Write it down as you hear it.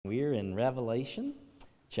Revelation,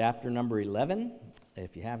 chapter number 11.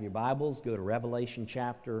 If you have your Bibles, go to Revelation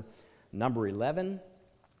chapter number 11.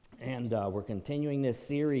 And we're continuing this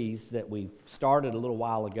series that we started a little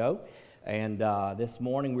while ago. And this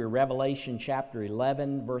morning we're Revelation chapter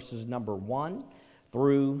 11, verses number 1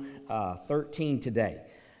 through 13 today.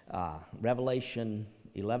 Revelation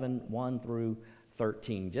 11, 1 through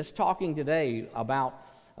 13. Just talking today about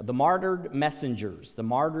the martyred messengers,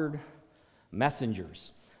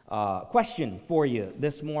 Question for you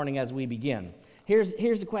this morning as we begin. Here's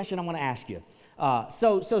the question I want to ask you.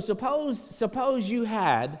 So suppose you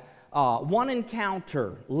had one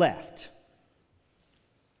encounter left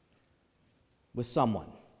with someone.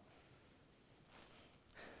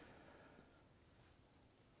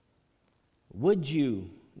 Would you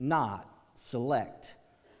not select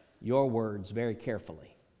your words very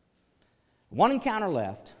carefully? One encounter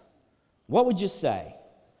left. What would you say?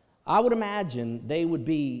 I would imagine they would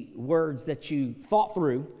be words that you thought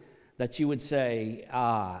through, that you would say,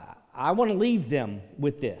 I want to leave them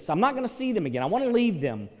with this. I'm not going to see them again. I want to leave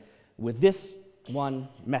them with this one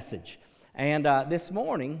message. And this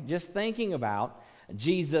morning, just thinking about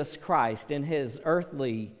Jesus Christ and his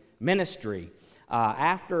earthly ministry,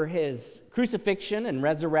 after his crucifixion and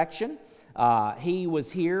resurrection, he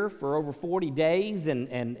was here for over 40 days, and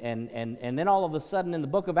then all of a sudden in the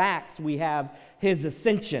book of Acts, we have his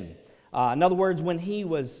ascension. In other words, when he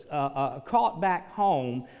was caught back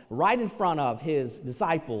home right in front of his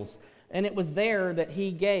disciples, and it was there that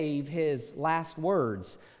he gave his last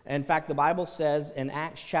words. In fact, the Bible says in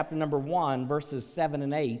Acts chapter number 1, verses 7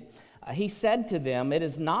 and 8, he said to them, "It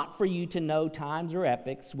is not for you to know times or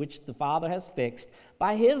epochs which the Father has fixed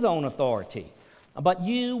by his own authority. But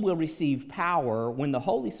you will receive power when the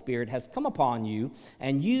Holy Spirit has come upon you,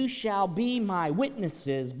 and you shall be my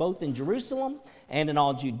witnesses both in Jerusalem and in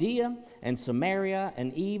all Judea and Samaria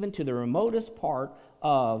and even to the remotest part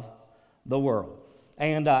of the world."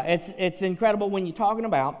 And it's incredible when you're talking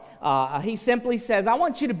about, he simply says, I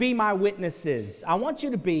want you to be my witnesses. I want you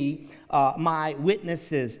to be my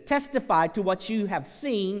witnesses. Testify to what you have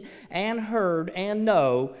seen and heard and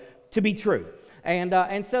know to be true.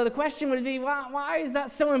 And so the question would be, why is that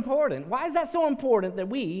so important? Why is that so important that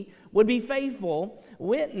we would be faithful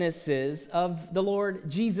witnesses of the Lord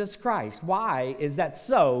Jesus Christ? Why is that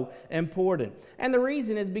so important? And the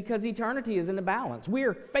reason is because eternity is in the balance. We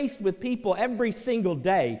are faced with people every single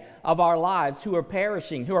day of our lives who are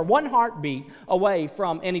perishing, who are one heartbeat away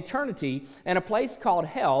from an eternity in a place called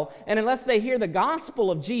hell. And unless they hear the gospel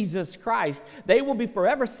of Jesus Christ, they will be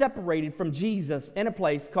forever separated from Jesus in a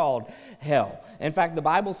place called hell. In fact, the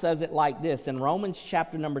Bible says it like this in Romans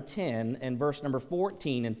chapter number 10 and verse number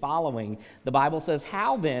 14 and following. The Bible says,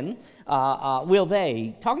 how then will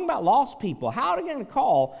they, talking about lost people, how are they going to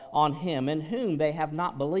call on him in whom they have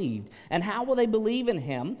not believed? And how will they believe in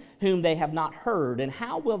him whom they have not heard? And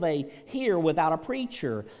how will they hear without a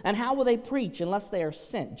preacher? And how will they preach unless they are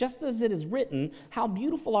sent? Just as it is written, how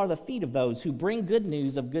beautiful are the feet of those who bring good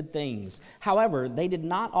news of good things. However, they did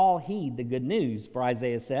not all heed the good news, for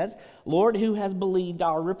Isaiah says, Lord, who has believed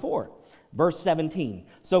our report? Verse 17,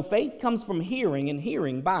 so faith comes from hearing, and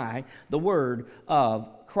hearing by the word of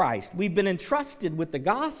Christ. We've been entrusted with the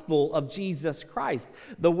gospel of Jesus Christ.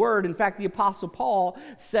 The word, in fact, the Apostle Paul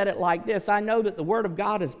said it like this, I know that the word of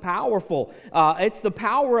God is powerful. It's the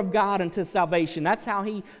power of God unto salvation. That's how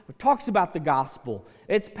he talks about the gospel.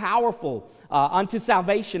 It's powerful unto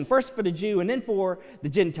salvation, first for the Jew and then for the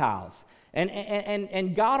Gentiles.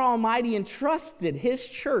 And God Almighty entrusted his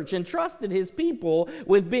church, entrusted his people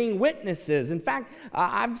with being witnesses. In fact,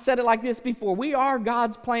 I've said it like this before. We are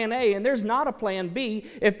God's plan A, and there's not a plan B.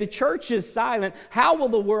 If the church is silent, how will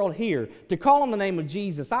the world hear? To call on the name of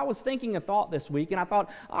Jesus. I was thinking a thought this week, and I thought,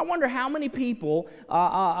 I wonder how many people,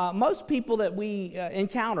 most people that we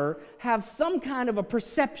encounter have some kind of a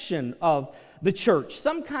perception of the church,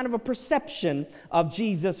 some kind of a perception of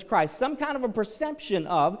Jesus Christ, some kind of a perception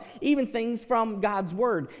of even things from God's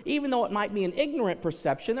Word. Even though it might be an ignorant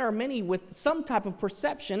perception, there are many with some type of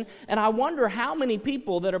perception, and I wonder how many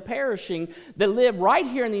people that are perishing that live right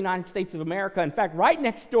here in the United States of America, in fact, right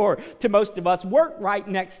next door to most of us, work right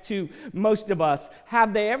next to most of us,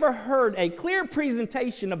 have they ever heard a clear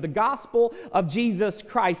presentation of the gospel of Jesus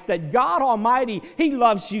Christ, that God Almighty, He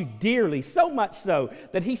loves you dearly, so much so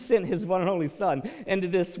that He sent His one and only Son into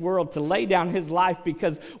this world to lay down his life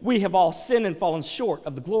because we have all sinned and fallen short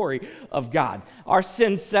of the glory of God. Our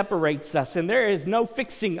sin separates us, and there is no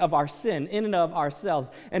fixing of our sin in and of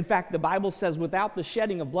ourselves. In fact, the Bible says without the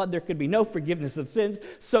shedding of blood, there could be no forgiveness of sins.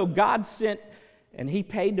 So God sent And he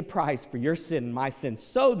paid the price for your sin and my sin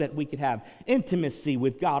so that we could have intimacy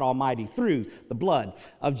with God Almighty through the blood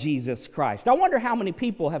of Jesus Christ. I wonder how many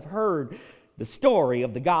people have heard the story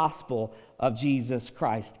of the gospel of Jesus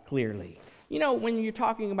Christ clearly. You know, when you're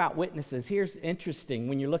talking about witnesses, here's interesting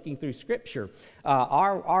when you're looking through Scripture.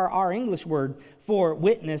 Our English word for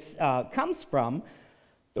witness comes from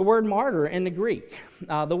the word martyr in the Greek.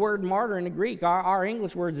 The word martyr in the Greek, our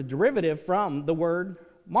English word is a derivative from the word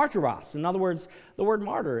martyros. In other words, the word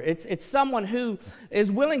martyr. It's someone who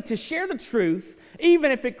is willing to share the truth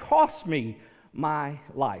even if it costs me my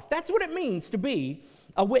life. That's what it means to be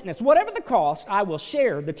a witness. Whatever the cost, I will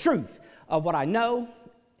share the truth of what I know,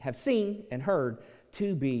 have seen, and heard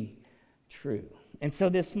to be true. And so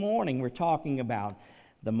this morning we're talking about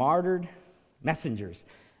the martyred messengers.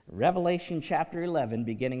 Revelation chapter 11,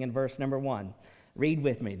 beginning in verse number 1. Read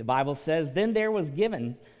with me. The Bible says, "Then there was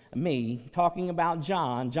given me," talking about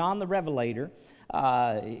John the Revelator,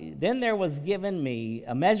 "then there was given me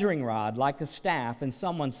a measuring rod like a staff, and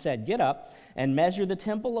someone said, 'Get up and measure the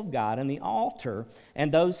temple of God and the altar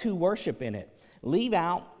and those who worship in it. Leave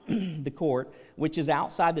out the court which is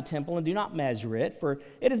outside the temple and do not measure it, for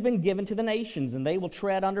it has been given to the nations, and they will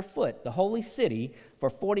tread underfoot the holy city for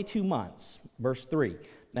 42 months. Verse 3,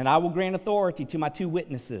 "And I will grant authority to my 2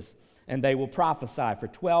 witnesses, and they will prophesy for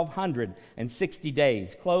 1,260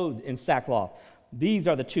 days, clothed in sackcloth. These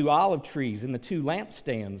are the 2 olive trees and the 2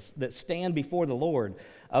 lampstands that stand before the Lord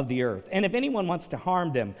of the earth. And if anyone wants to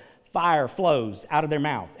harm them, fire flows out of their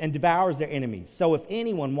mouth and devours their enemies. So if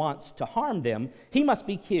anyone wants to harm them, he must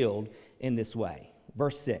be killed in this way."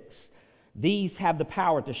 Verse 6, "These have the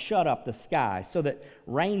power to shut up the sky so that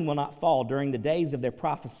rain will not fall during the days of their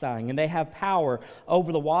prophesying. And they have power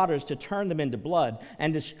over the waters to turn them into blood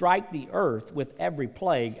and to strike the earth with every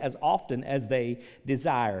plague as often as they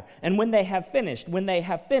desire. And when they have finished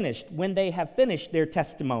their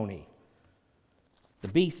testimony, the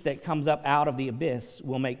beast that comes up out of the abyss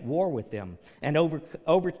will make war with them and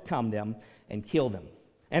overcome them and kill them.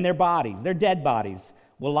 And their dead bodies,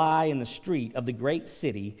 will lie in the street of the great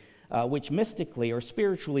city, which mystically or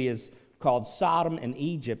spiritually is called Sodom and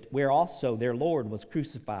Egypt, where also their Lord was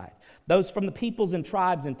crucified. Those from the peoples and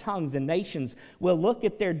tribes and tongues and nations will look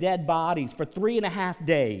at their dead bodies for 3.5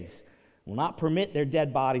 days, will not permit their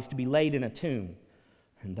dead bodies to be laid in a tomb.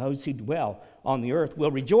 And those who dwell on the earth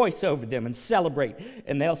will rejoice over them and celebrate,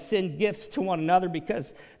 and they'll send gifts to one another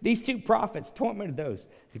because these 2 prophets tormented those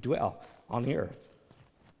who dwell on the earth.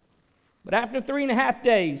 But after 3.5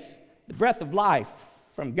 days, the breath of life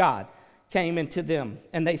from God came into them,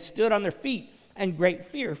 and they stood on their feet, and great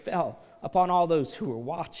fear fell upon all those who were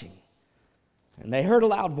watching. And they heard a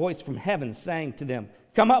loud voice from heaven saying to them,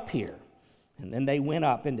 'Come up here.' And then they went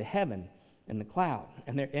up into heaven in the cloud,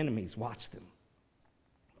 and their enemies watched them."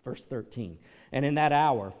 Verse 13, "And in that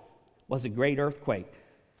hour was a great earthquake,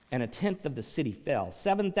 and 1/10 of the city fell.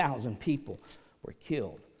 7,000 people were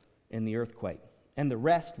killed in the earthquake, and the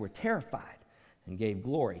rest were terrified and gave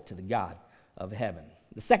glory to the God of heaven.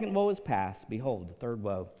 The second woe is past. Behold, the third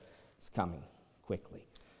woe is coming quickly."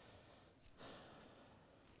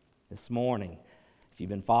 This morning, if you've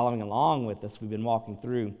been following along with us, we've been walking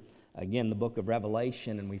through, again, the book of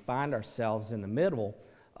Revelation, and we find ourselves in the middle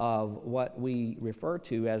of what we refer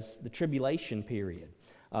to as the tribulation period.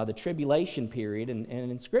 The tribulation period, and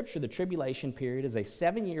in Scripture, the tribulation period is a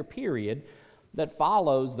 7-year period that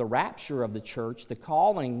follows the rapture of the church, the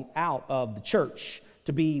calling out of the church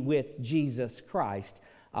to be with Jesus Christ,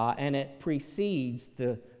 and it precedes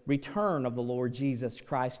the return of the Lord Jesus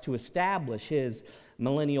Christ to establish his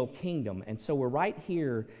millennial kingdom. And so we're right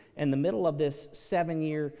here in the middle of this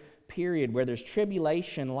 7-year period where there's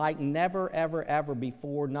tribulation like never, ever, ever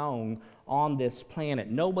before known on this planet.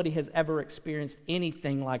 Nobody has ever experienced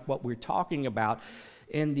anything like what we're talking about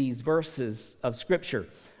in these verses of Scripture.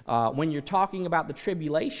 When you're talking about the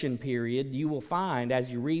tribulation period, you will find,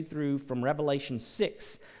 as you read through from Revelation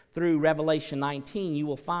 6 through Revelation 19, you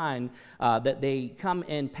will find that they come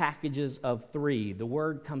in packages of 3. The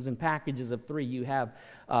word comes in packages of 3. You have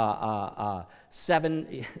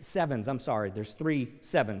 7 sevens. I'm sorry, there's 3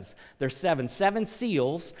 sevens. There's 7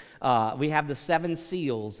 seals. We have the 7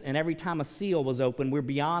 seals, and every time a seal was opened, we're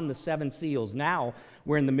beyond the 7 seals. Now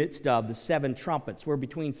we're in the midst of the 7 trumpets. We're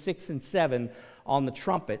between 6 and 7 on the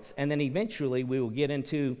trumpets, and then eventually we will get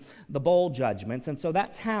into the bowl judgments. And so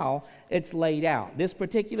that's how it's laid out. This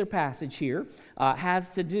particular passage here has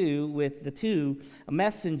to do with the 2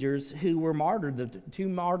 messengers who were martyred, the 2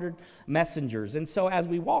 martyred messengers. And so as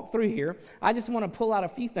we walk through here, I just want to pull out a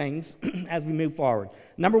few things as we move forward.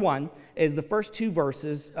 Number 1 is the first 2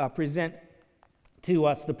 verses present to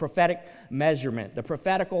us the prophetic measurement, the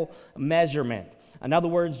prophetical measurement. In other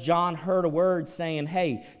words, John heard a word saying,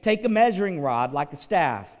 hey, take a measuring rod like a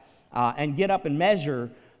staff and get up and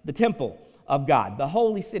measure the temple of God, the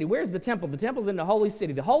holy city. Where's the temple? The temple's in the holy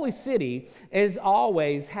city. The holy city has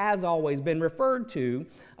always been referred to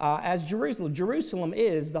as Jerusalem. Jerusalem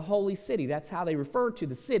is the holy city. That's how they refer to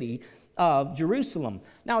the city of Jerusalem.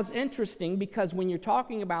 Now, it's interesting because when you're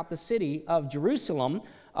talking about the city of Jerusalem,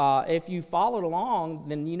 if you followed along,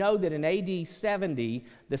 then you know that in AD 70,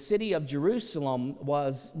 the city of Jerusalem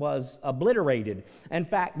was obliterated. In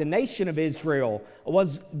fact, the nation of Israel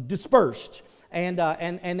was dispersed. And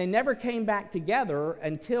they never came back together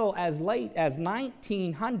until as late as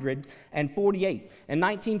 1948. In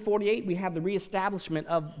 1948, we have the reestablishment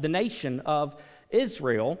of the nation of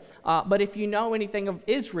Israel. But if you know anything of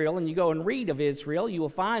Israel and you go and read of Israel, you will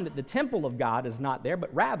find that the temple of God is not there,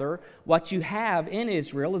 but rather what you have in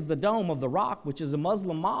Israel is the Dome of the Rock, which is a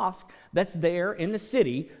Muslim mosque that's there in the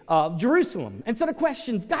city of Jerusalem. And so the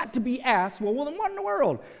question's got to be asked, well then what in the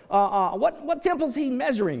world? What temple's he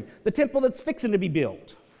measuring? The temple that's fixing to be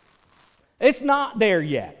built. It's not there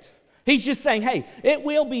yet. He's just saying, hey, it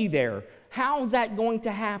will be there. How is that going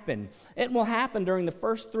to happen? It will happen during the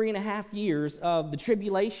first 3.5 years of the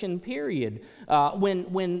tribulation period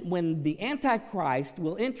when the Antichrist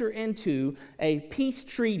will enter into a peace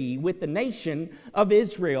treaty with the nation of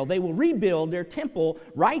Israel. They will rebuild their temple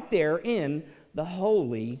right there in the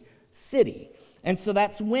holy city. And so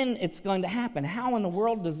that's when it's going to happen. How in the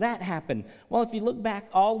world does that happen? Well, if you look back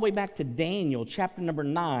all the way back to Daniel chapter number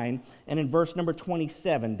 9 and in verse number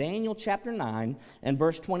 27. Daniel chapter 9 and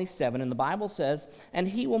verse 27, and the Bible says, and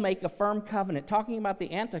he will make a firm covenant, talking about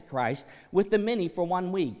the Antichrist, with the many for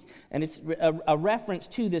 1 week. And it's a reference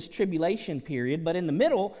to this tribulation period, but in the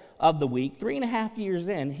middle of the week, 3.5 years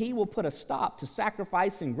in, he will put a stop to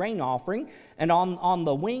sacrifice and grain offering, and on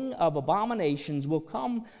the wing of abominations will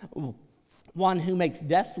come one who makes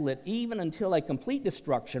desolate even until a complete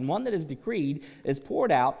destruction, one that is decreed, is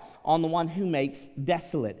poured out on the one who makes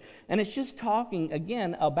desolate. And it's just talking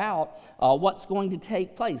again about what's going to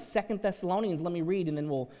take place. 2 Thessalonians, let me read and then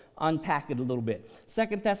we'll unpack it a little bit.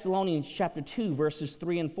 2 Thessalonians chapter 2, verses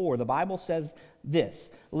 3 and 4. The Bible says this,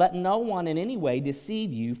 let no one in any way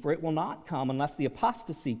deceive you, for it will not come unless the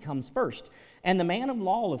apostasy comes first. And the man of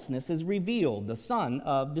lawlessness is revealed, the son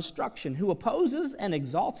of destruction, who opposes and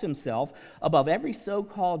exalts himself above every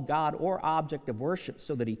so-called God or object of worship,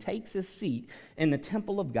 so that he takes his seat in the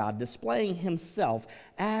temple of God, displaying himself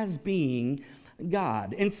as being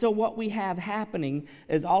God. And so what we have happening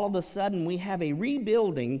is all of a sudden we have a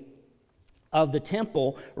rebuilding of the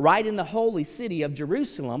temple right in the holy city of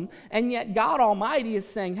Jerusalem, and yet God Almighty is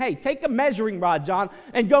saying, hey, take a measuring rod, John,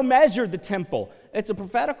 and go measure the temple. It's a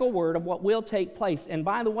prophetical word of what will take place. And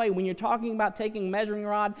by the way, when you're talking about taking a measuring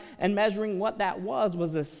rod and measuring what that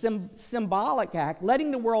was a symbolic act,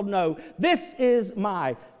 letting the world know, this is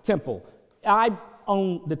my temple. I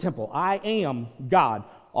own the temple. I am God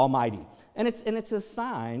Almighty. And it's a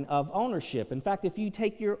sign of ownership. In fact, if you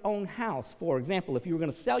take your own house, for example, if you were going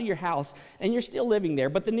to sell your house and you're still living there,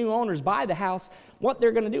 but the new owners buy the house, what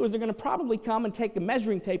they're going to do is they're going to probably come and take a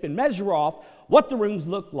measuring tape and measure off what the rooms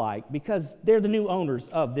look like, because they're the new owners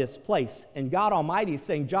of this place. And God Almighty is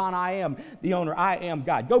saying, John, I am the owner. I am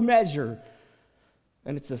God. Go measure.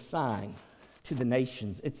 And it's a sign to the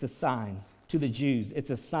nations. It's a sign to the Jews. It's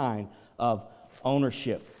a sign of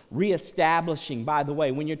ownership. Reestablishing, by the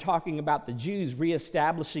way, when you're talking about the Jews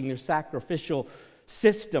reestablishing their sacrificial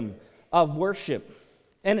system of worship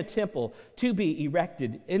in a temple to be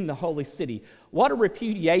erected in the holy city. What a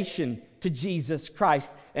repudiation to Jesus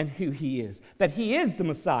Christ and who he is. That he is the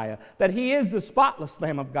Messiah, that he is the spotless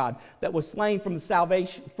Lamb of God that was slain from the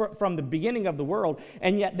salvation from the beginning of the world,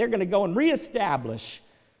 and yet they're going to go and reestablish,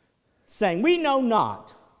 saying, we know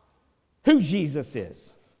not who Jesus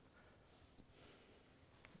is.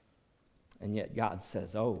 And yet God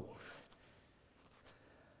says, oh,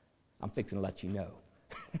 I'm fixing to let you know.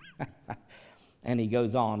 And he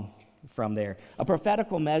goes on from there. A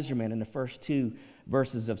prophetical measurement in the first 2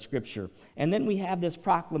 verses of Scripture. And then we have this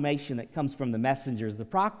proclamation that comes from the messengers. The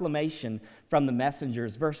proclamation from the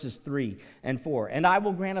messengers, verses 3 and 4. And I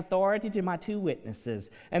will grant authority to my 2 witnesses,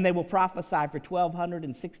 and they will prophesy for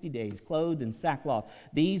 1,260 days, clothed in sackcloth.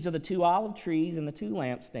 These are the 2 olive trees and the 2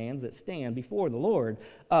 lampstands that stand before the Lord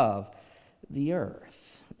of the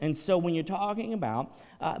earth. And so when you're talking about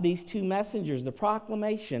these 2 messengers, the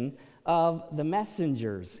proclamation of the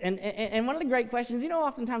messengers. And one of the great questions,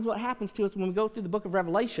 oftentimes what happens to us when we go through the book of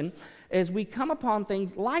Revelation is we come upon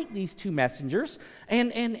things like these 2 messengers,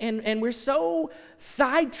 and we're so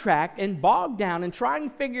sidetracked and bogged down in trying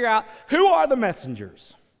to figure out who are the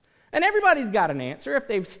messengers. And everybody's got an answer. If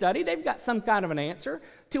they've studied, they've got some kind of an answer,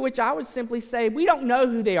 to which I would simply say, we don't know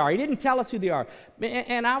who they are. He didn't tell us who they are.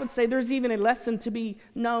 And I would say there's even a lesson to be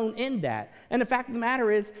known in that. And the fact of the matter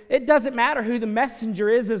is, it doesn't matter who the messenger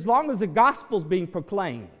is as long as the gospel's being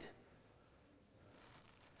proclaimed.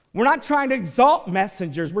 We're not trying to exalt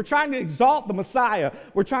messengers. We're trying to exalt the Messiah.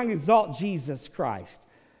 We're trying to exalt Jesus Christ.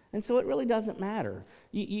 And so it really doesn't matter.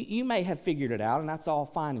 You may have figured it out, and that's all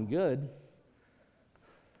fine and good.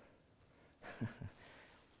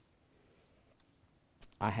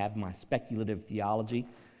 I have my speculative theology,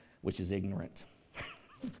 which is ignorant.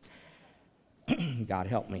 God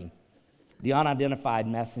help me. The unidentified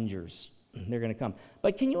messengers, they're going to come.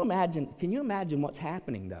 But can you imagine what's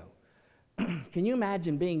happening, though? Can you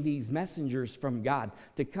imagine being these messengers from God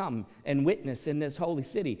to come and witness in this holy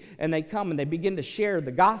city? And they come and they begin to share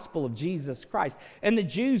the gospel of Jesus Christ. And the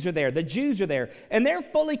Jews are there. And they're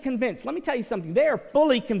fully convinced. Let me tell you something. They are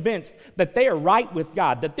fully convinced that they are right with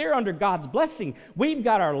God, that they're under God's blessing. We've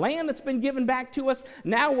got our land that's been given back to us.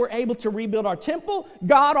 Now we're able to rebuild our temple.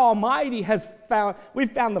 God Almighty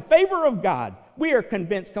we've found the favor of God. We are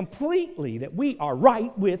convinced completely that we are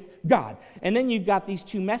right with God. And then you've got these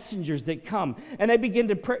two messengers that come and they begin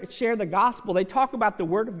to share the gospel. They talk about the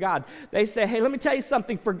word of God. They say, hey, let me tell you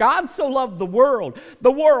something. For God so loved the world,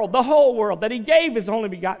 the whole world, that he gave his only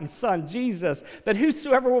begotten Son, Jesus, that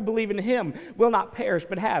whosoever will believe in him will not perish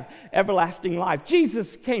but have everlasting life.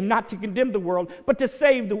 Jesus came not to condemn the world, but to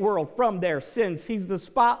save the world from their sins. He's the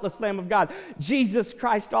spotless Lamb of God. Jesus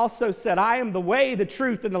Christ also said, I am the way, the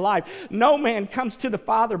truth, and the life. No man comes to the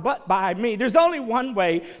Father but by me. There's only one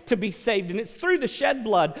way to be saved, and it's through the shed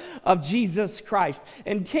blood of Jesus Christ.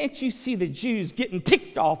 And can't you see the Jews getting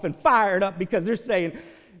ticked off and fired up because they're saying,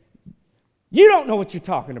 you don't know what you're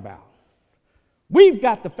talking about. We've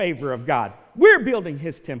got the favor of God. We're building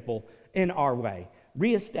his temple in our way,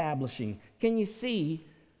 reestablishing. Can you see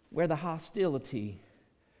where the hostility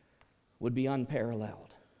would be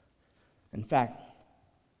unparalleled? In fact,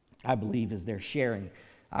 I believe as they're sharing,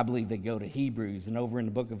 I believe they go to Hebrews, and over in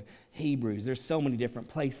the book of Hebrews, there's so many different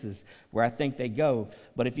places where I think they go.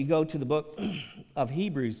 But if you go to the book of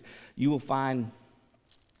Hebrews, you will find,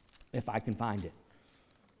 if I can find it.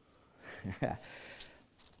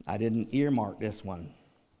 I didn't earmark this one.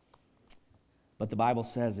 But the Bible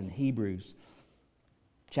says in Hebrews,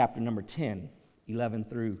 chapter number 10, 11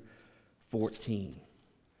 through 14,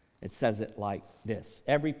 it says it like this.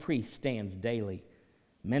 Every priest stands daily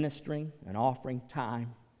ministering and offering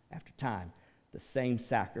time after time the same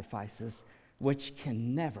sacrifices which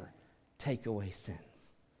can never take away sins.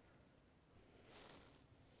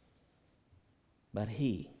 But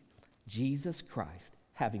he, Jesus Christ,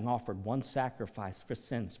 having offered one sacrifice for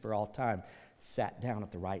sins for all time, sat down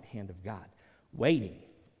at the right hand of God, waiting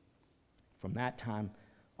from that time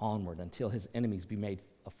onward until his enemies be made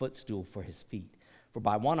a footstool for his feet. For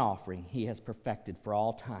by one offering he has perfected for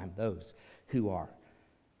all time those who are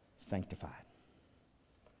sanctified.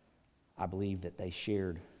 I believe that they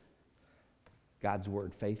shared God's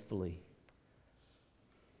word faithfully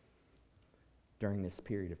during this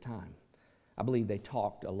period of time. I believe they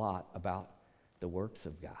talked a lot about the works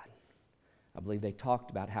of God. I believe they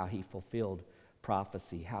talked about how he fulfilled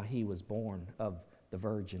prophecy, how he was born of the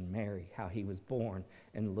Virgin Mary, how he was born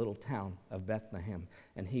in the little town of Bethlehem,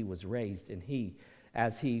 and he was raised, and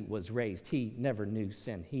as he was raised, he never knew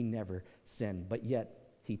sin. He never sinned, but yet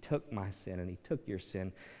he took my sin and he took your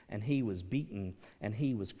sin, and he was beaten and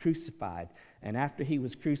he was crucified. And after he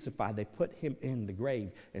was crucified, they put him in the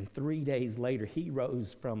grave. And 3 days later, he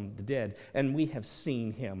rose from the dead, and we have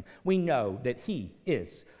seen him. We know that he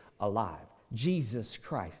is alive. Jesus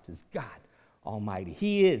Christ is God Almighty.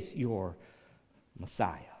 He is your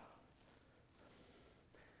Messiah.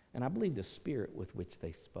 And I believe the spirit with which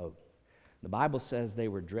they spoke. The Bible says they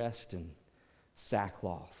were dressed in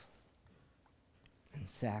sackcloth. And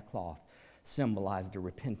sackcloth symbolized a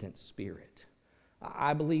repentant spirit.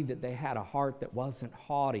 I believe that they had a heart that wasn't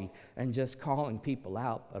haughty and just calling people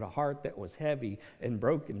out, but a heart that was heavy and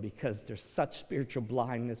broken because there's such spiritual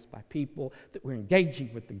blindness by people that we're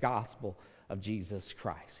engaging with the gospel of Jesus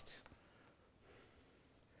Christ.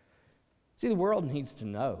 See, the world needs to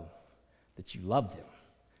know that you love them.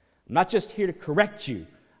 I'm not just here to correct you.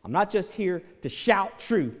 I'm not just here to shout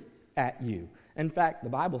truth at you. In fact, the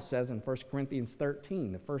Bible says in 1 Corinthians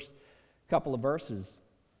 13, the first couple of verses,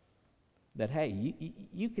 that, hey,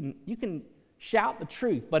 you can shout the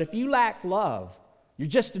truth, but if you lack love, you're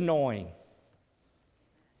just annoying.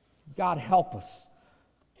 God help us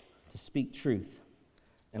to speak truth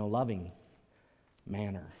in a loving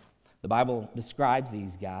manner. The Bible describes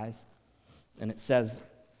these guys, and it says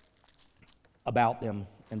about them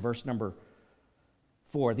in verse number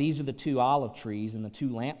 4. These are the 2 olive trees and the 2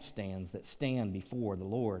 lampstands that stand before the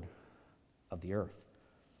Lord of the earth.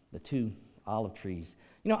 The 2 olive trees.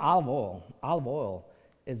 You know, olive oil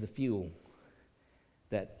is the fuel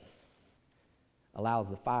that allows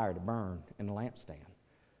the fire to burn in the lampstand.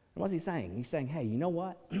 And what's he saying? He's saying, hey, you know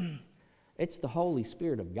what? It's the Holy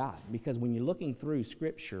Spirit of God. Because when you're looking through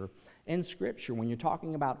Scripture, in Scripture, when you're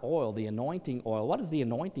talking about oil, the anointing oil, what is the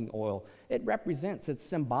anointing oil? It represents, it's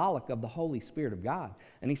symbolic of the Holy Spirit of God.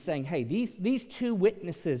 And he's saying, hey, these 2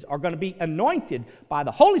 witnesses are going to be anointed by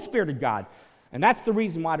the Holy Spirit of God. And that's the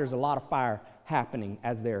reason why there's a lot of fire happening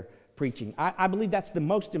as they're preaching. I believe that's the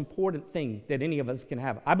most important thing that any of us can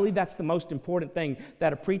have. I believe that's the most important thing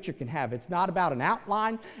that a preacher can have. It's not about an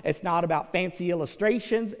outline. It's not about fancy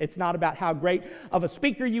illustrations. It's not about how great of a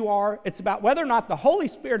speaker you are. It's about whether or not the Holy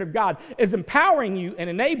Spirit of God is empowering you and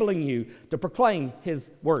enabling you to proclaim His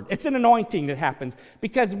word. It's an anointing that happens,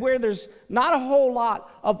 because where there's not a whole lot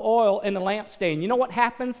of oil in the lampstand, you know what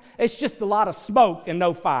happens? It's just a lot of smoke and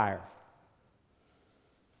no fire.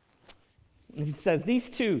 And he says, these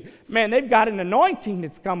 2, man, they've got an anointing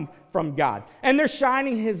that's come from God. And they're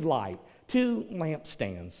shining His light. 2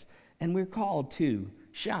 lampstands. And we're called to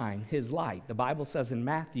shine His light. The Bible says in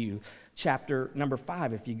Matthew chapter number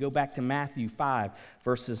 5, if you go back to Matthew 5,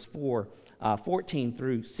 verses 14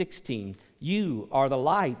 through 16, you are the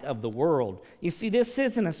light of the world. You see, this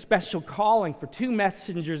isn't a special calling for 2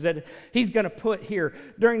 messengers that He's going to put here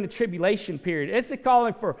during the tribulation period. It's a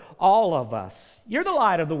calling for all of us. You're the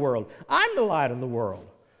light of the world. I'm the light of the world.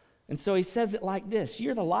 And so He says it like this: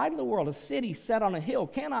 you're the light of the world. A city set on a hill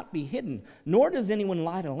cannot be hidden, nor does anyone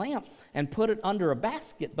light a lamp and put it under a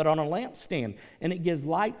basket, but on a lampstand, and it gives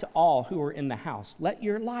light to all who are in the house. Let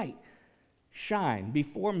your light shine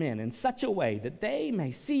before men in such a way that they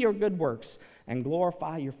may see your good works and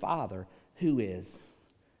glorify your Father who is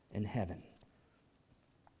in heaven.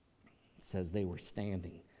 It says they were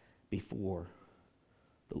standing before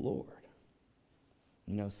the Lord.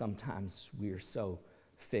 You know, sometimes we are so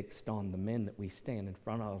fixed on the men that we stand in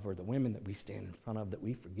front of or the women that we stand in front of that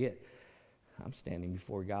we forget I'm standing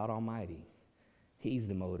before God Almighty. He's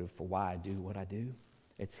the motive for why I do what I do.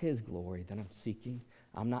 It's His glory that I'm seeking.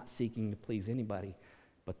 I'm not seeking to please anybody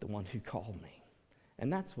but the one who called me.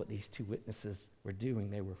 And that's what these 2 witnesses were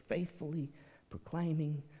doing. They were faithfully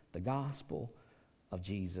proclaiming the gospel of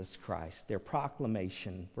Jesus Christ. Their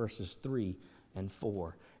proclamation, verses 3 and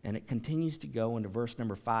 4. And it continues to go into verse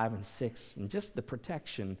number 5 and 6. And just the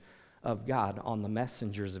protection of God on the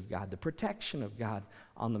messengers of God. The protection of God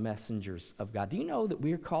on the messengers of God. Do you know that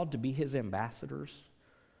we are called to be His ambassadors?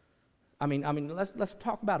 I mean, let's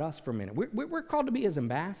talk about us for a minute. We're called to be His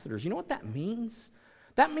ambassadors. You know what that means?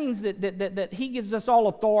 That means that He gives us all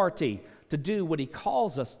authority to do what He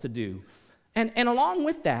calls us to do. And along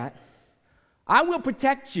with that, I will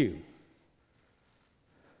protect you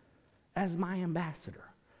as my ambassador.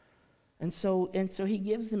 And so He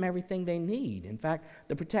gives them everything they need. In fact,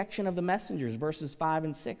 the protection of the messengers, verses 5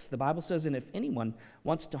 and 6, the Bible says, and if anyone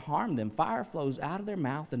wants to harm them, fire flows out of their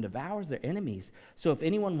mouth and devours their enemies. So if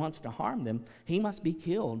anyone wants to harm them, he must be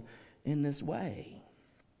killed in this way.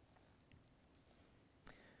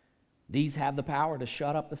 These have the power to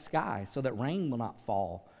shut up the sky so that rain will not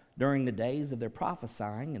fall during the days of their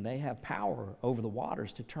prophesying, and they have power over the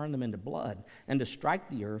waters to turn them into blood and to strike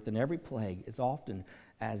the earth in every plague as often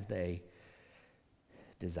as they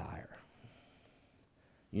desire.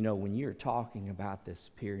 You know, when you're talking about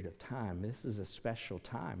this period of time, this is a special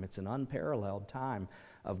time. It's an unparalleled time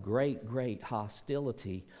of great, great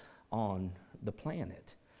hostility on the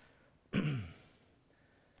planet.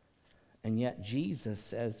 And yet Jesus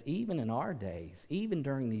says, even in our days, even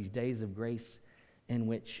during these days of grace in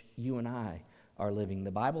which you and I are living,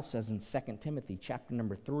 the Bible says in 2 Timothy chapter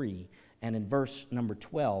number 3 and in verse number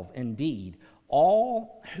 12, indeed,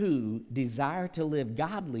 all who desire to live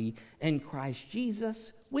godly in Christ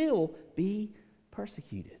Jesus will be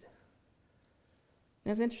persecuted.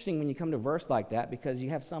 Now, it's interesting when you come to a verse like that, because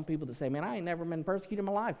you have some people that say, man, I ain't never been persecuted in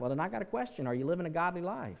my life. Well, then I got a question. Are you living a godly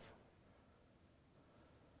life?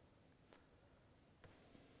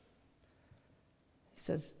 He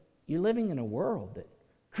says, you're living in a world that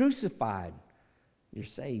crucified your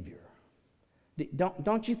Savior.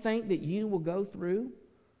 Don't you think that you will go through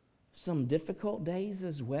some difficult days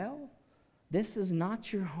as well? This is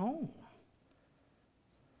not your home.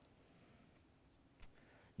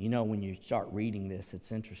 You know, when you start reading this,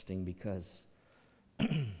 it's interesting because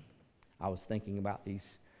I was thinking about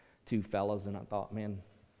these 2 fellas and I thought, man,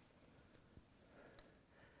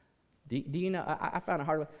 do you know, I found it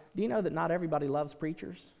hard. Do you know that not everybody loves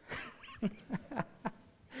preachers?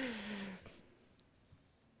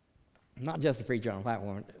 Not just a preacher on a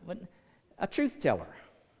platform, but a truth teller.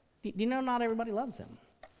 Do you know not everybody loves him?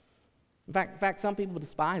 In fact, some people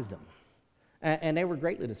despise them, and they were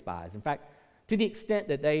greatly despised. In fact, to the extent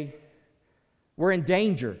that they were in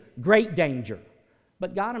danger, great danger.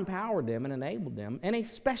 But God empowered them and enabled them in a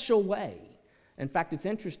special way. In fact, it's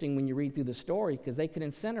interesting when you read through the story because they could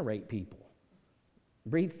incinerate people,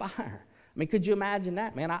 breathe fire. I mean, could you imagine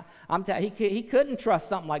that, man? I'm telling you, he couldn't trust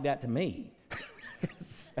something like that to me.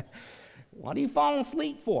 What are you falling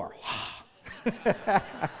asleep for?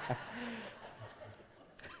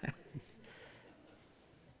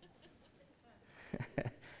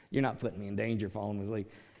 You're not putting me in danger falling asleep.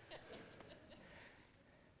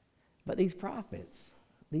 But these prophets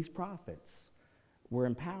were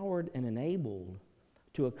empowered and enabled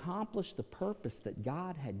to accomplish the purpose that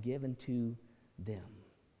God had given to them.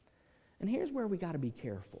 And here's where we got to be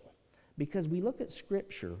careful, because we look at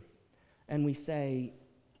Scripture and we say,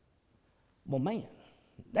 well, man,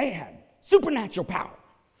 they had supernatural power.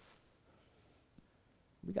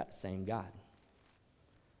 We got the same God.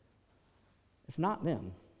 It's not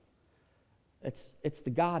them. It's the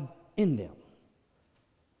God in them.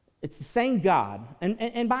 It's the same God.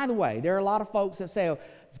 And by the way, there are a lot of folks that say, oh,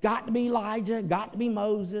 it's got to be Elijah, got to be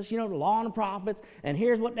Moses, the law and the prophets, and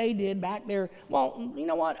here's what they did back there. Well, you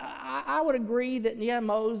know what? I would agree that,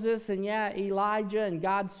 Moses and, Elijah, and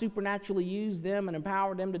God supernaturally used them and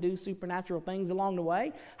empowered them to do supernatural things along the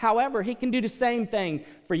way. However, he can do the same thing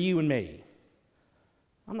for you and me.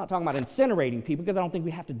 I'm not talking about incinerating people because I don't think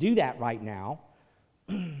we have to do that right now.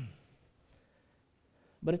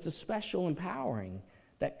 But it's a special empowering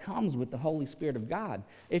that comes with the Holy Spirit of God.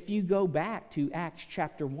 If you go back to Acts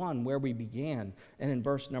chapter 1 where we began, and in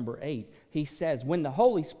verse number 8, he says, when the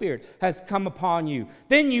Holy Spirit has come upon you,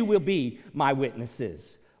 then you will be my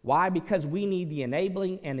witnesses. Why? Because we need the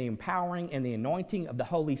enabling and the empowering and the anointing of the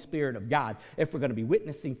Holy Spirit of God if we're going to be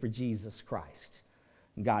witnessing for Jesus Christ.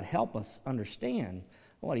 And God help us understand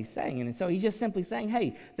what he's saying. And so he's just simply saying,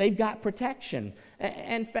 hey, they've got protection.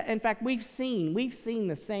 And in fact, we've seen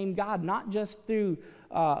the same God, not just through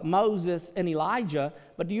Moses and Elijah,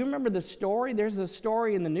 but do you remember the story? There's a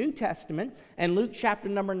story in the New Testament, and Luke chapter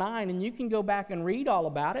number 9, and you can go back and read all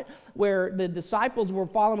about it, where the disciples were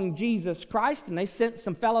following Jesus Christ, and they sent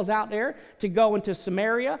some fellows out there to go into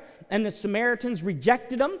Samaria, and the Samaritans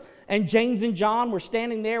rejected them, and James and John were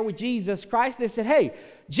standing there with Jesus Christ. They said, hey,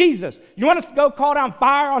 Jesus, you want us to go call down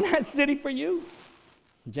fire on that city for you?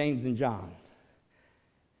 James and John,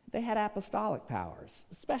 they had apostolic powers,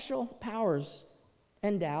 special powers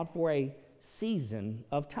endowed for a season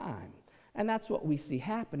of time. And that's what we see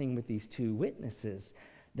happening with these two witnesses.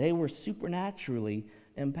 They were supernaturally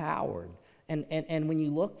empowered. And when you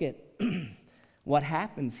look at what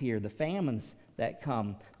happens here, the famines that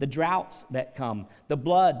come, the droughts that come, the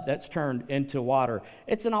blood that's turned into water,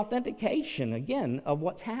 it's an authentication, again, of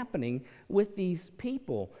what's happening with these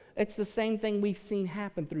people. It's the same thing we've seen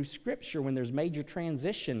happen through Scripture when there's major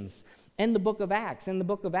transitions. In the book of Acts,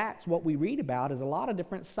 what we read about is a lot of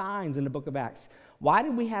different signs in the book of Acts. Why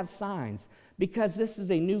did we have signs? Because this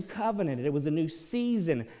is a new covenant. It was a new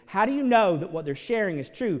season. How do you know that what they're sharing is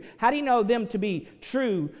true? How do you know them to be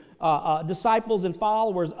true disciples and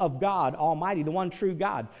followers of God Almighty, the one true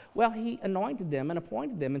God? Well, he anointed them and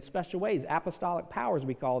appointed them in special ways. Apostolic powers,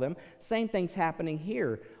 we call them. Same thing's happening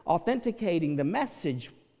here. Authenticating the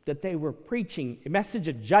message that they were preaching, a message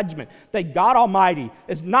of judgment, that God Almighty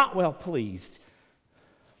is not well pleased.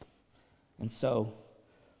 And so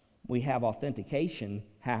we have authentication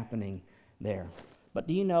happening there. But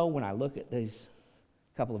do you know, when I look at these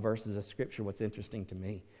couple of verses of Scripture, what's interesting to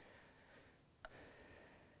me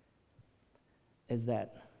is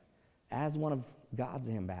that as one of God's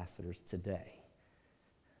ambassadors today,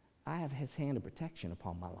 I have his hand of protection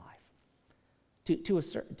upon my life.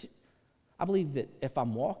 I believe that if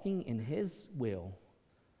I'm walking in his will,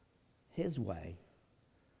 his way,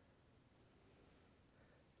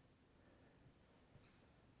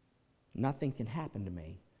 nothing can happen to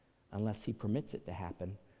me unless he permits it to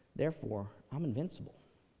happen. Therefore, I'm invincible.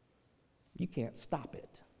 You can't stop it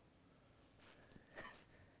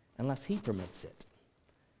unless he permits it.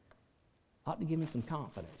 Ought to give me some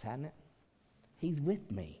confidence, hadn't it? He's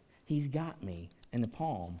with me. He's got me in the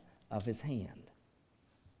palm of his hand.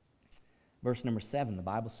 Verse number 7, the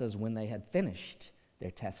Bible says, when they had finished their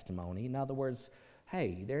testimony, in other words,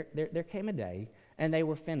 hey, there came a day and they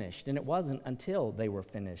were finished. And it wasn't until they were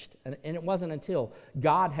finished. And it wasn't until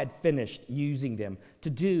God had finished using them to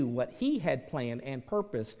do what he had planned and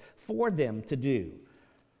purposed for them to do.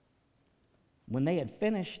 when they had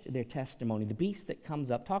finished their testimony, the beast that comes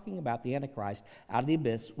up, talking about the Antichrist out of the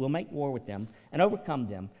abyss, will make war with them and overcome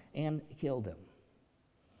them and kill them.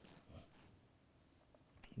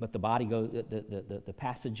 But the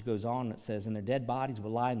passage goes on. It says, and their dead bodies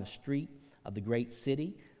will lie in the street of the great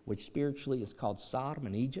city, which spiritually is called Sodom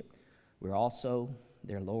in Egypt, where also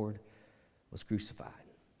their Lord was crucified.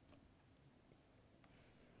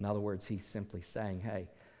 In other words, he's simply saying, hey,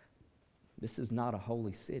 this is not a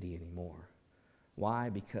holy city anymore. Why?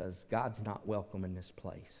 Because God's not welcome in this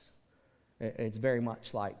place. It's very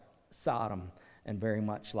much like Sodom and very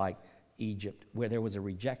much like Egypt, where there was a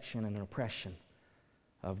rejection and an oppression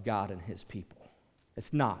of God and his people.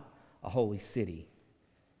 It's not a holy city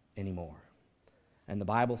anymore. And the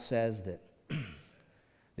Bible says that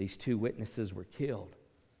these two witnesses were killed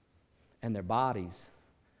and their bodies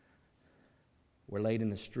were laid in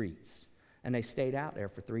the streets. And they stayed out there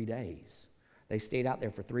for 3 days. They stayed out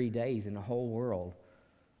there for 3 days, and the whole world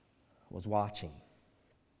was watching.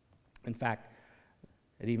 In fact,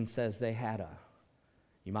 it even says they had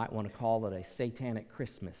you might want to call it a satanic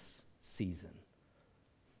Christmas season,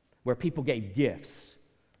 where people gave gifts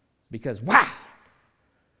because, wow,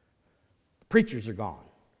 the preachers are gone.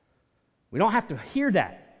 We don't have to hear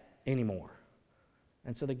that anymore.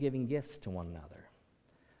 And so they're giving gifts to one another.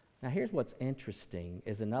 Now here's what's interesting,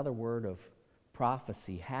 is another word of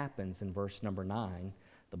prophecy happens in verse number 9.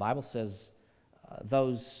 The Bible says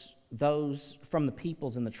those from the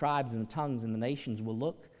peoples and the tribes and the tongues and the nations will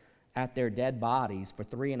look at their dead bodies for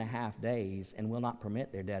 3.5 days and will not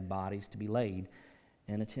permit their dead bodies to be laid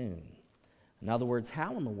in a tomb. In other words,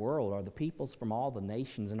 how in the world are the peoples from all the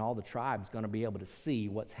nations and all the tribes going to be able to see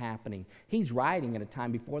what's happening? He's writing at a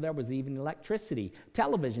time before there was even electricity.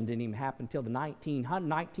 Television didn't even happen until the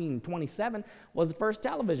 1927 was the first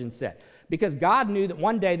television set. Because God knew that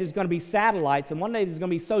one day there's going to be satellites and one day there's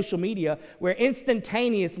going to be social media where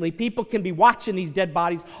instantaneously people can be watching these dead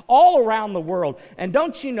bodies all around the world. And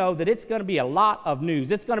don't you know that it's going to be a lot of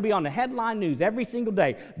news? It's going to be on the headline news every single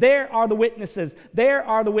day. There are the witnesses. There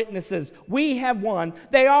are the witnesses. We have won.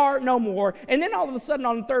 They are no more. And then all of a sudden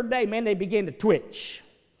on the third day, man, they began to twitch.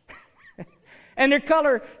 And their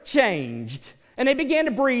color changed. And they began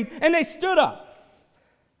to breathe. And they stood up.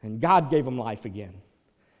 And God gave them life again.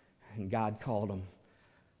 And God called them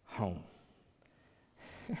home.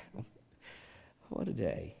 What a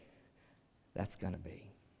day that's going to be.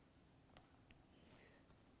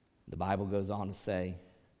 The Bible goes on to say,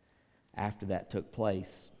 after that took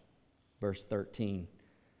place, verse 13,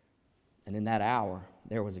 and in that hour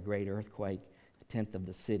there was a great earthquake. A tenth of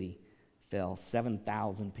the city fell.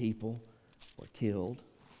 7,000 people were killed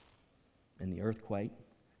in the earthquake,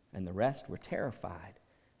 and the rest were terrified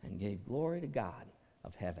and gave glory to God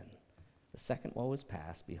of heaven. The second woe is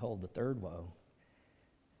past. Behold, the third woe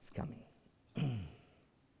is coming.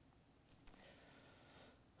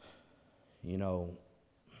 You know,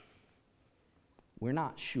 we're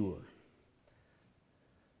not sure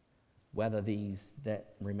whether these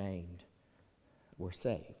that remained were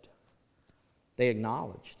saved. They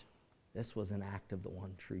acknowledged this was an act of the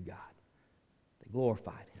one true God. They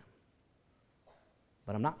glorified him.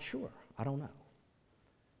 But I'm not sure. I don't know.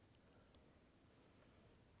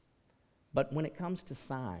 But when it comes to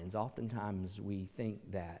signs, oftentimes we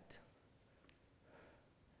think that,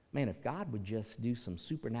 man, if God would just do some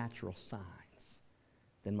supernatural signs,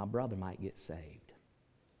 then my brother might get saved.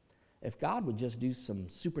 If God would just do some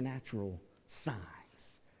supernatural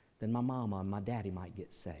signs, then my mama and my daddy might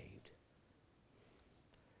get saved.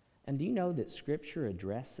 And do you know that Scripture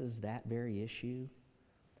addresses that very issue?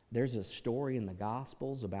 There's a story in the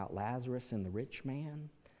Gospels about Lazarus and the rich man,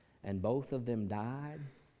 and both of them died.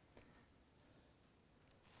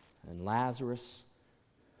 And Lazarus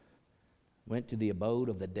went to the abode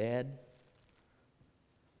of the dead.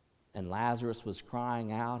 And Lazarus was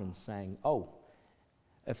crying out and saying, oh,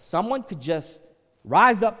 if someone could just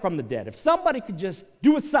rise up from the dead, if somebody could just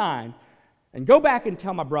do a sign and go back and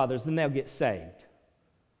tell my brothers, then they'll get saved.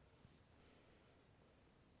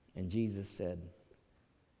 And Jesus said,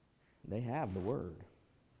 they have the word.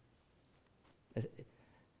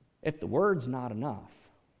 If the word's not enough,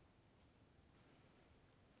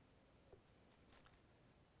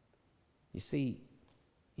 you see,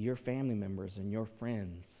 your family members and your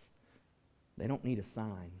friends, they don't need a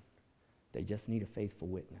sign. They just need a faithful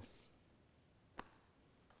witness.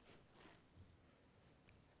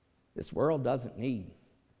 This world doesn't need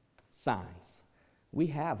signs. We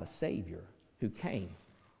have a Savior who came.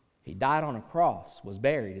 He died on a cross, was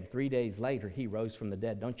buried, and 3 days later he rose from the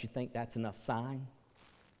dead. Don't you think that's enough sign?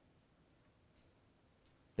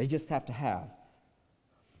 They just have to have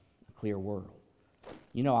a clear word.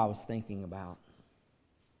 You know, I was thinking about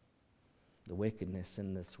the wickedness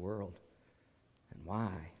in this world. And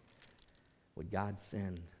why would God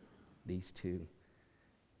send these two?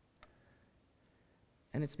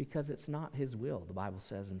 And it's because it's not his will. The Bible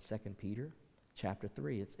says in 2 Peter chapter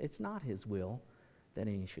 3, it's not his will that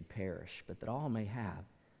any should perish, but that all may have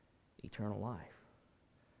eternal life.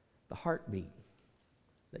 The heartbeat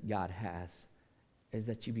that God has is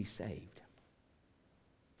that you be saved.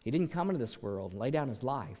 He didn't come into this world and lay down his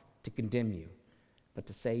life to condemn you, but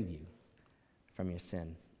to save you from your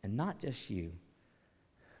sin. And not just you,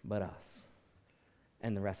 but us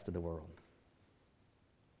and the rest of the world.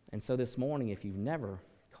 And so this morning, if you've never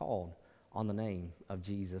called on the name of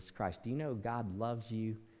Jesus Christ, do you know God loves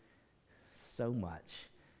you so much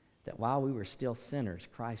that while we were still sinners,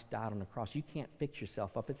 Christ died on the cross? You can't fix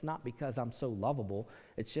yourself up. It's not because I'm so lovable.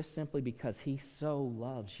 It's just simply because he so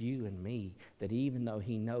loves you and me that even though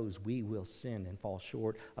he knows we will sin and fall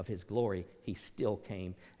short of his glory, he still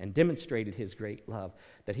came and demonstrated his great love,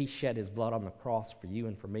 that he shed his blood on the cross for you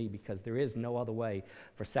and for me, because there is no other way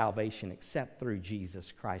for salvation except through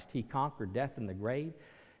Jesus Christ. He conquered death and the grave.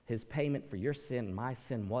 His payment for your sin and my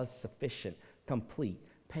sin was sufficient, complete,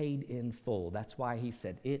 paid in full. That's why he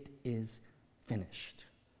said, "It is finished."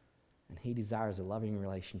 And he desires a loving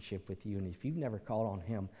relationship with you. And if you've never called on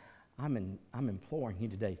him, I'm imploring you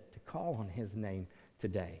today to call on his name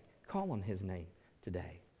today. Call on his name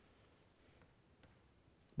today.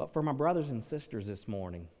 But for my brothers and sisters this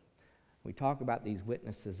morning, we talk about these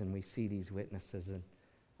witnesses and we see these witnesses, and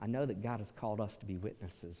I know that God has called us to be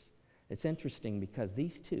witnesses. It's interesting because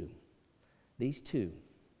these two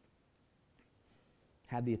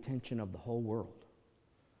had the attention of the whole world.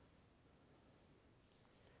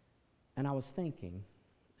 And I was thinking,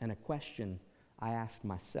 and a question I asked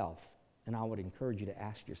myself, and I would encourage you to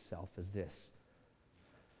ask yourself, is this: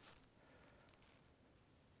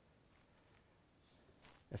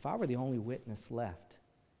 if I were the only witness left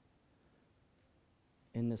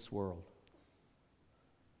in this world,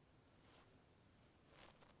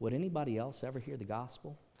 would anybody else ever hear the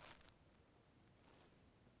gospel?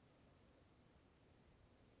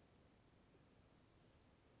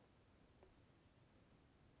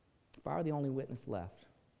 If I were the only witness left,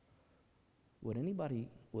 would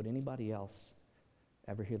anybody else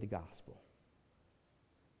ever hear the gospel?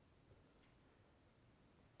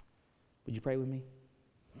 Would you pray with me?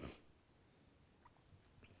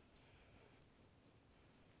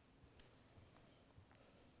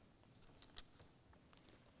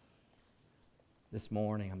 This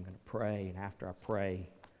morning I'm going to pray, and after I pray,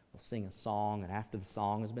 we'll sing a song, and after the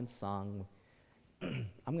song has been sung,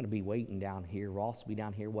 I'm going to be waiting down here. Ross will be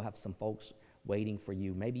down here. We'll have some folks waiting for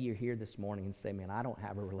you. Maybe you're here this morning and say, "Man, I don't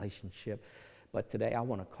have a relationship, but today I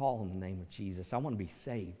want to call on the name of Jesus. I want to be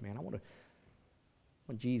saved, man. I want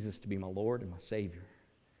Jesus to be my Lord and my Savior."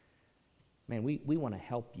 Man, we want to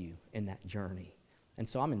help you in that journey. And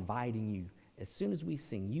so I'm inviting you, as soon as we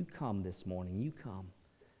sing, you come this morning. You come.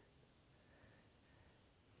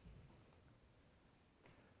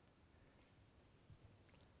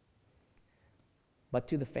 But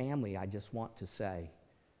to the family, I just want to say,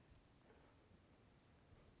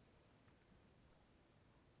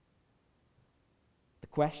 the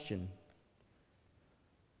question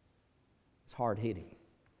is hard-hitting.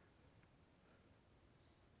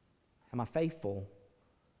 Am I faithful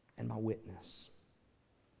in my witness?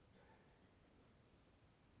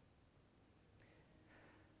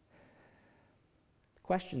 The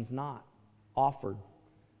question's not offered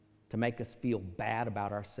to make us feel bad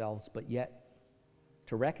about ourselves, but yet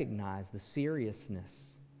to recognize the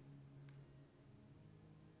seriousness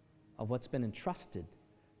of what's been entrusted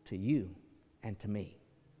to you and to me.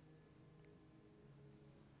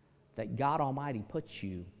 That God Almighty puts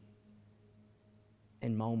you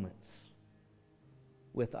in moments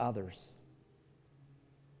with others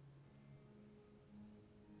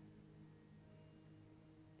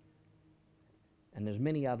and there's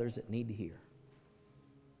many others that need to hear.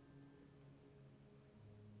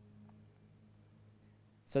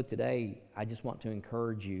 So today, I just want to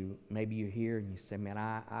encourage you. Maybe you're here and you say, "Man,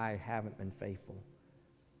 I haven't been faithful."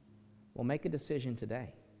 Well, make a decision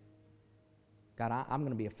today. God, I'm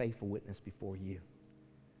going to be a faithful witness before you.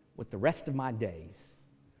 With the rest of my days,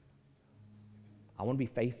 I want to be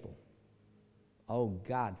faithful. Oh,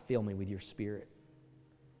 God, fill me with your Spirit.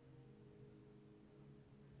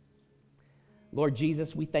 Lord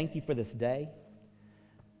Jesus, we thank you for this day.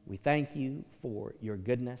 We thank you for your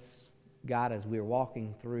goodness. God, as we're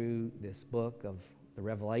walking through this book of the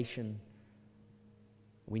Revelation,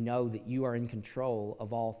 we know that you are in control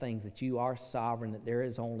of all things, that you are sovereign, that there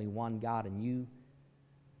is only one God, and you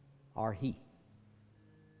are He.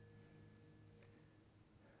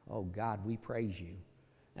 Oh God, we praise you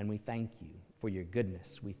and we thank you for your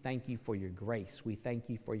goodness. We thank you for your grace. We thank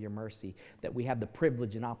you for your mercy, that we have the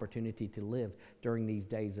privilege and opportunity to live during these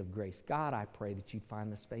days of grace. God, I pray that you'd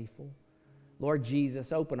find us faithful. Lord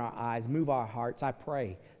Jesus, open our eyes, move our hearts. I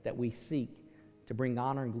pray that we seek to bring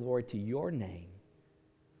honor and glory to your name.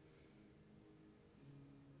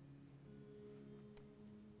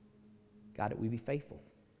 God, that we be faithful.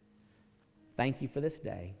 Thank you for this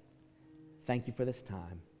day. Thank you for this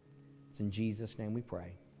time. It's in Jesus' name we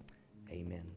pray. Amen.